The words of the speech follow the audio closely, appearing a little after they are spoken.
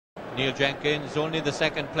Neil Jenkins, only the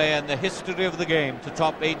second player in the history of the game to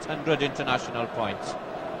top 800 international points.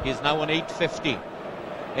 He is now on 850.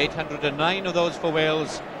 809 of those for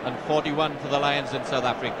Wales and 41 for the Lions in South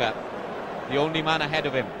Africa. The only man ahead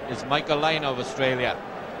of him is Michael Lyon of Australia.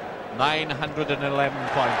 911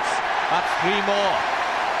 points. That's 3 more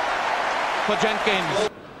for Jenkins.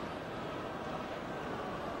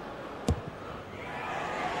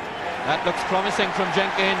 That looks promising from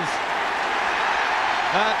Jenkins.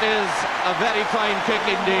 That is a very fine kick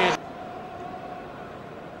indeed.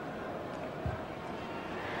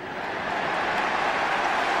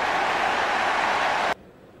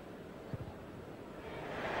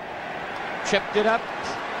 Chipped it up,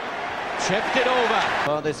 chipped it over.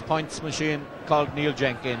 Oh, this points machine called Neil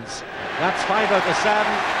Jenkins. That's 5 out of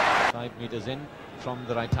 7. 5 metres in from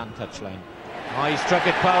the right-hand touchline. Oh, he struck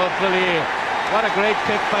it powerfully. What a great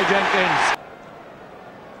kick by Jenkins.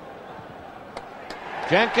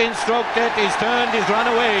 Jenkins stroked it, he's turned, he's run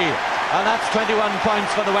away. And that's 21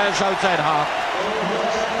 points for the Welsh outside half.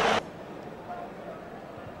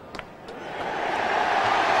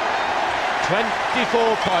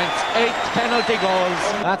 24 points, 8 penalty goals.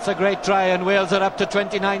 That's a great try, and Wales are up to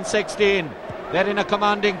 29-16. They're in a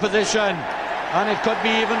commanding position, and it could be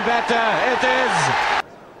even better. It is.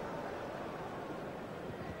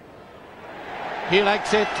 He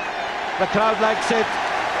likes it. The crowd likes it.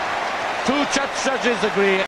 2 judges agree.